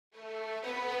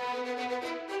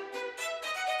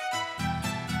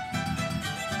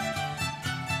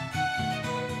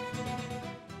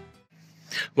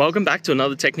Welcome back to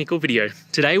another technical video.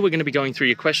 Today we're going to be going through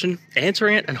your question,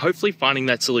 answering it, and hopefully finding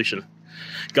that solution.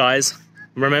 Guys,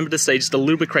 remember to stay just a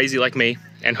little bit crazy like me,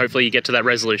 and hopefully you get to that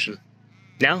resolution.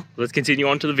 Now, let's continue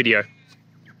on to the video.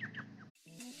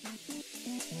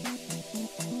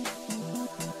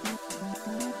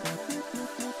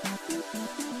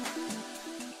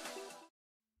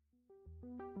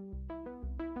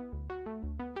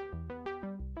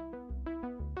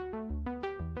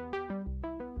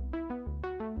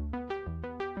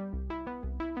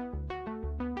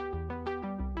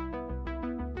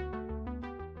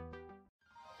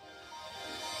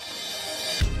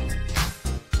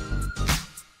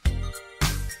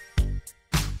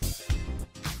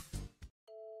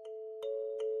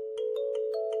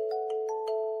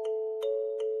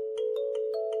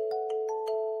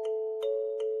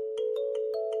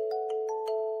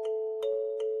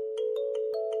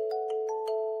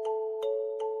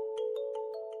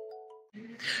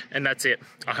 And that's it.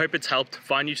 I hope it's helped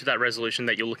find you to that resolution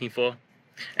that you're looking for.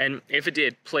 And if it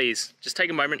did, please just take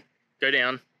a moment, go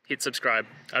down, hit subscribe.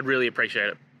 I'd really appreciate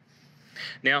it.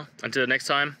 Now, until next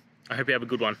time, I hope you have a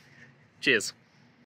good one. Cheers.